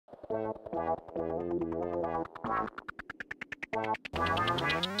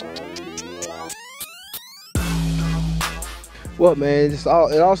Well, man, it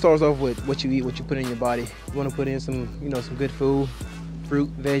all starts off with what you eat, what you put in your body. You want to put in some, some good food, fruit,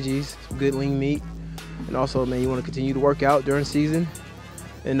 veggies, some good lean meat, and also, man, you want to continue to work out during season,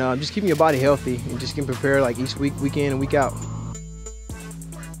 and just keeping your body healthy and just getting prepared like each week, week in and week out.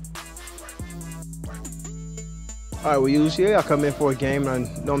 All right, well, usually I come in for a game and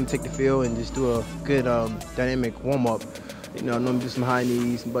I normally take the field and just do a good dynamic warm-up. Normally do some high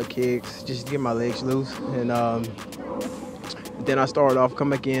knees, some butt kicks, just to get my legs loose. And then I start off,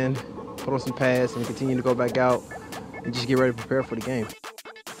 come back in, put on some pads, and continue to go back out and just get ready to prepare for the game.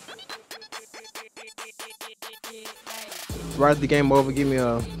 Right after the game over, give me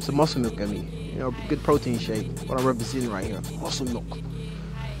some muscle milk at me. Good protein shake, what I'm representing right here, muscle milk.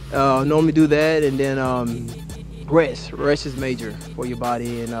 Normally do that, and then rest. Rest is major for your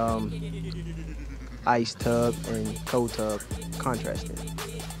body, and ice tub and cold tub contrasting.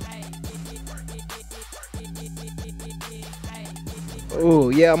 Oh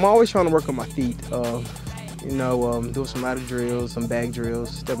yeah, I'm always trying to work on my feet. Do some ladder drills, some bag drills,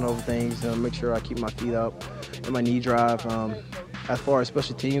 stepping over things, make sure I keep my feet up and my knee drive. As far as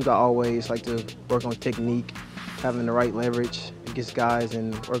special teams, I always like to work on technique, having the right leverage against guys,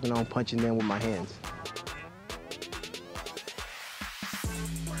 and working on punching them with my hands.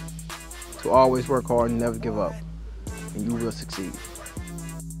 To always work hard and never give up, and you will succeed.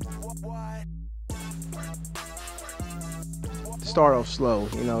 Start off slow,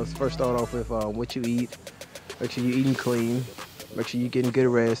 first start off with what you eat, make sure you're eating clean, make sure you're getting good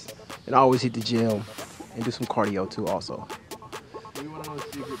rest, and always hit the gym and do some cardio too also. You want to know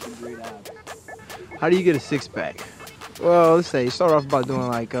the secret to great abs? How do you get a six-pack? Well, let's say start off by doing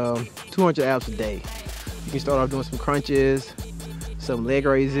like 200 abs a day. You can start off doing some crunches, some leg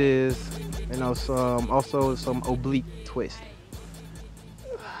raises, and also some oblique twist.